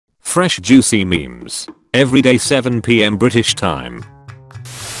Fresh juicy memes. Every day 7 PM British time.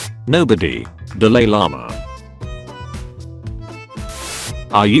 Nobody. Dalai Lama.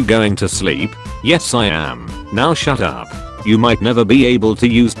 Are you going to sleep? Yes I am. Now shut up. You might never be able to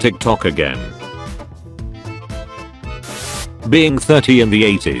use TikTok again. Being 30 in the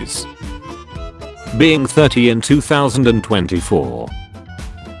 80s. Being 30 in 2024.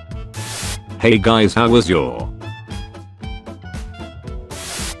 Hey guys, how was your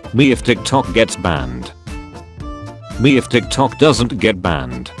me if TikTok gets banned? Me if TikTok doesn't get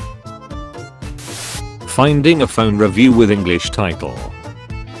banned. Finding a phone review with English title.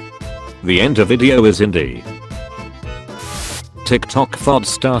 The end of video is indie. TikTok VOD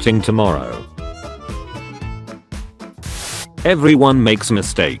starting tomorrow. Everyone makes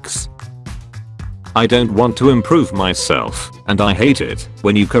mistakes. I don't want to improve myself, and I hate it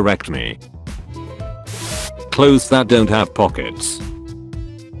when you correct me. Clothes that don't have pockets.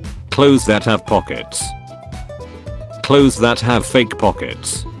 Clothes that have pockets. Clothes that have fake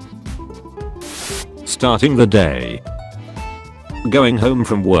pockets. Starting the day. Going home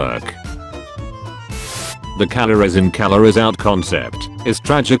from work. The calories in calories out concept is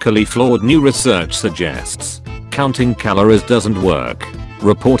tragically flawed. New research suggests counting calories doesn't work.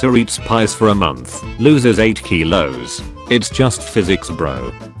 Reporter eats pies for a month, loses 8 kilos. It's just physics,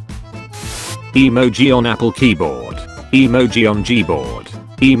 bro. Emoji on Apple keyboard. Emoji on Gboard.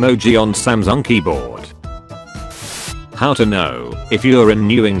 Emoji on Samsung keyboard. How to know if you're in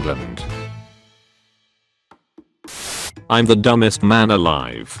New England. I'm the dumbest man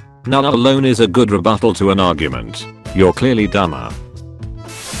alive. None alone is a good rebuttal to an argument. You're clearly dumber.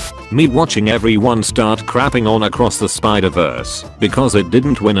 Me watching everyone start crapping on Across the Spider-Verse because it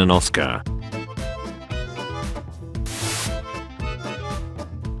didn't win an Oscar.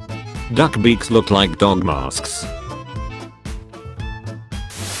 Duck beaks look like dog masks.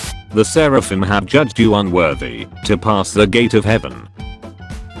 The seraphim have judged you unworthy to pass the gate of heaven.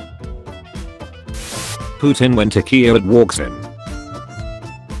 Putin when Takiyad walks in.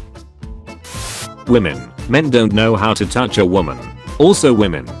 Women. Men don't know how to touch a woman. Also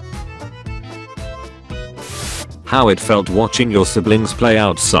women. How it felt watching your siblings play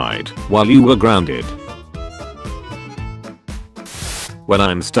outside while you were grounded. When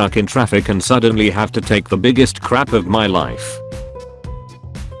I'm stuck in traffic and suddenly have to take the biggest crap of my life.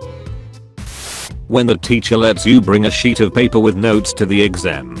 When the teacher lets you bring a sheet of paper with notes to the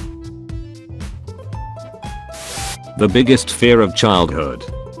exam. The biggest fear of childhood.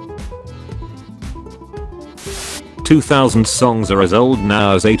 2000s songs are as old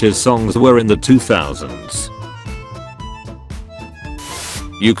now as 80s songs were in the 2000s.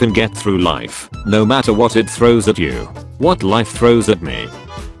 You can get through life, no matter what it throws at you. What life throws at me.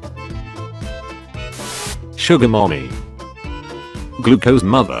 Sugar mommy. Glucose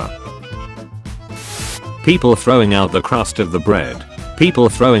mother. People throwing out the crust of the bread. People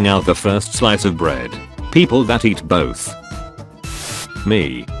throwing out the first slice of bread. People that eat both.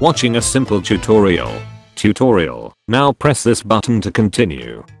 Me, watching a simple tutorial. Tutorial, now press this button to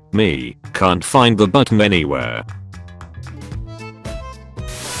continue. Me, can't find the button anywhere.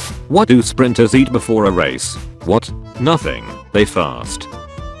 What do sprinters eat before a race? What? Nothing, they fast.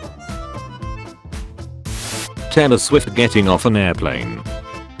 Taylor Swift getting off an airplane.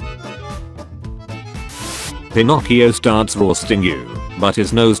 Pinocchio starts roasting you, but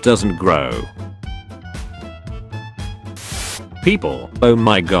his nose doesn't grow. People, oh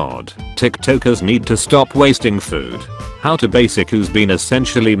my god, TikTokers need to stop wasting food. How to basic who's been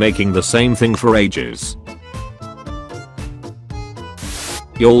essentially making the same thing for ages.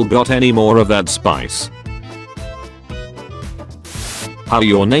 Y'all got any more of that spice? How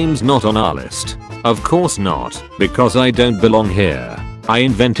your name's not on our list? Of course not, because I don't belong here. I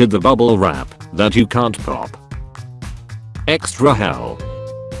invented the bubble wrap that you can't pop. Extra hell.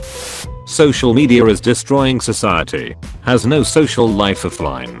 Social media is destroying society. Has no social life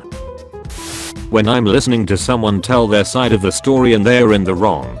offline. When I'm listening to someone tell their side of the story and they're in the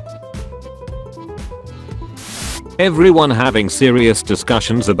wrong. Everyone having serious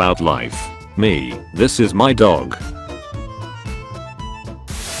discussions about life. Me, this is my dog.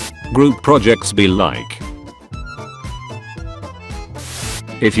 Group projects be like.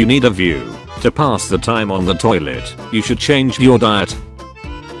 If you need a view to pass the time on the toilet, you should change your diet.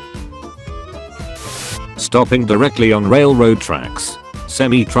 Stopping directly on railroad tracks.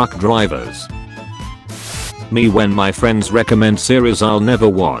 Semi-truck drivers. Me when my friends recommend series I'll never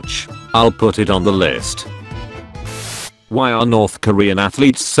watch, I'll put it on the list. Why are North Korean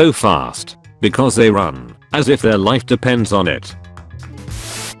athletes so fast? Because they run as if their life depends on it.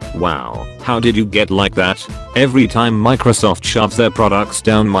 Wow. How did you get like that? Every time Microsoft shoves their products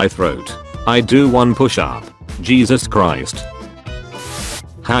down my throat, I do one push-up. Jesus Christ.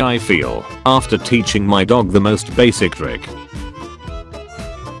 How I feel after teaching my dog the most basic trick.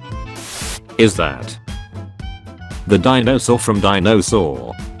 Is that the dinosaur from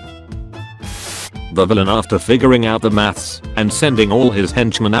Dinosaur? The villain after figuring out the maths and sending all his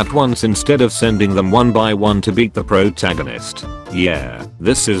henchmen at once instead of sending them one by one to beat the protagonist. Yeah,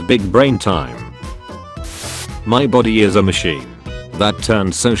 this is big brain time. My body is a machine that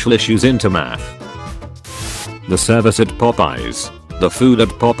turns social issues into math. The service at Popeyes. The food at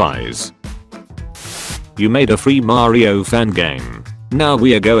Popeyes. You made a free Mario fan game. Now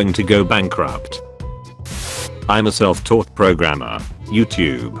we are going to go bankrupt. I'm a self-taught programmer.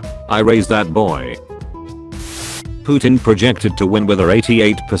 YouTube. I raised that boy. Putin projected to win with a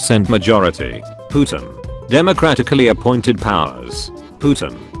 88% majority. Putin. Democratically appointed powers.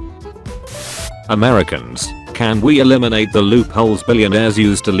 Putin. Americans. Can we eliminate the loopholes billionaires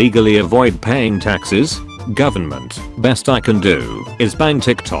use to legally avoid paying taxes? Government. Best I can do is ban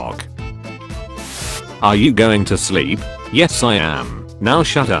TikTok. Are you going to sleep? Yes I am. Now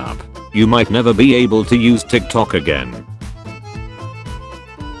shut up. You might never be able to use TikTok again.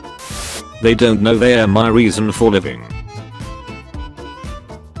 They don't know they are my reason for living.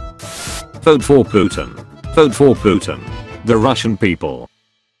 Vote for Putin. Vote for Putin. The Russian people.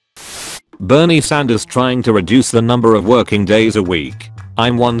 Bernie Sanders trying to reduce the number of working days a week.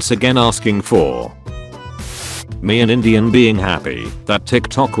 I'm once again asking for me an Indian being happy that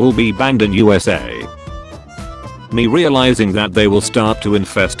TikTok will be banned in USA. Me realizing that they will start to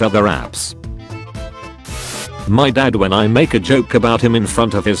infest other apps. My dad when I make a joke about him in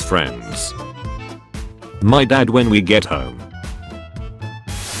front of his friends. My dad when we get home.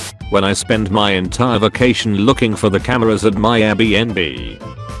 When I spend my entire vacation looking for the cameras at my Airbnb.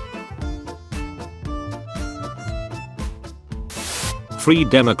 Free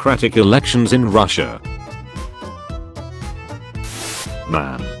democratic elections in Russia.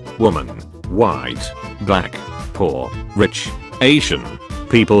 Man, woman, white, black, poor, rich, Asian,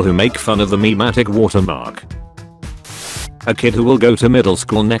 people who make fun of the memetic watermark. A kid who will go to middle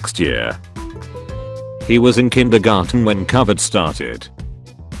school next year. He was in kindergarten when COVID started.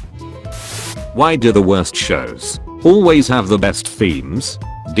 Why do the worst shows always have the best themes?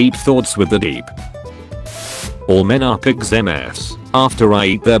 Deep thoughts with the deep. All men are pigs MS after I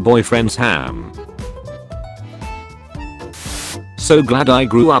eat their boyfriend's ham. So glad I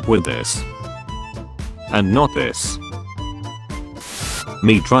grew up with this. And not this.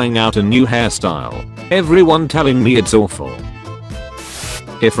 Me trying out a new hairstyle. Everyone telling me it's awful.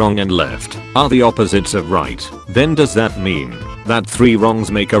 If wrong and left are the opposites of right, then does that mean that 3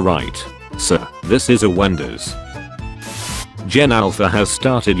 wrongs make a right? Sir, this is a wonders. Gen Alpha has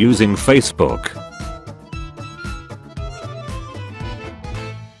started using Facebook.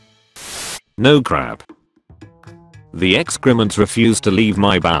 No crap. The excrements refuse to leave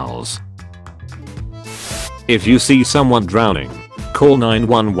my bowels. If you see someone drowning, call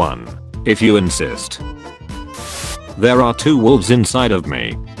 911 if you insist. There are 2 wolves inside of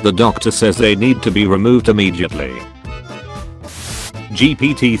me. The doctor says they need to be removed immediately.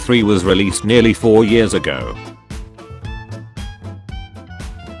 GPT-3 was released nearly 4 years ago.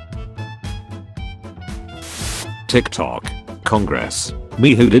 TikTok. Congress.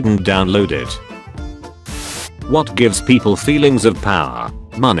 Me who didn't download it. What gives people feelings of power,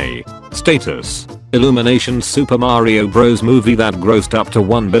 money, status? Illumination Super Mario Bros. Movie that grossed up to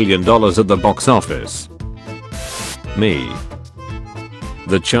 $1 billion at the box office. Me.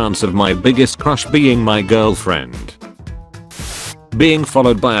 The chance of my biggest crush being my girlfriend. Being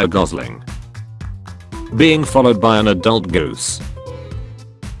followed by a gosling. Being followed by an adult goose.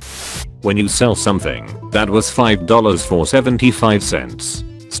 When you sell something that was $5 for 75 cents.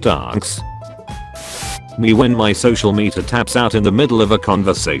 Starks. Me when my social meter taps out in the middle of a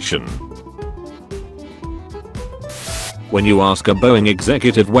conversation. When you ask a Boeing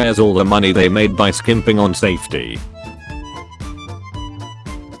executive where's all the money they made by skimping on safety.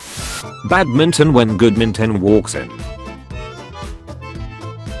 Badminton when Goodminton walks in.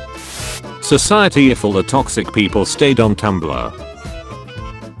 Society if all the toxic people stayed on Tumblr.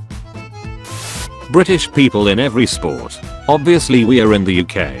 British people in every sport. Obviously we are in the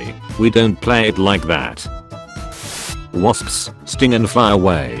UK. We don't play it like that. Wasps sting and fly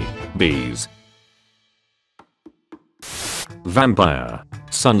away. Bees. Vampire.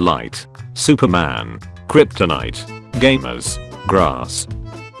 Sunlight. Superman. Kryptonite. Gamers. Grass.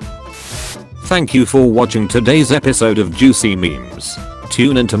 Thank you for watching today's episode of Juicy Memes.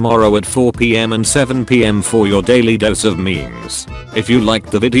 Tune in tomorrow at 4 PM and 7 PM for your daily dose of memes. If you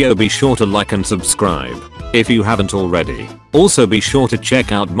liked the video, be sure to like and subscribe if you haven't already. Also be sure to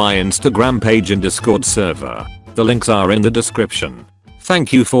check out my Instagram page and Discord server. The links are in the description.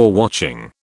 Thank you for watching.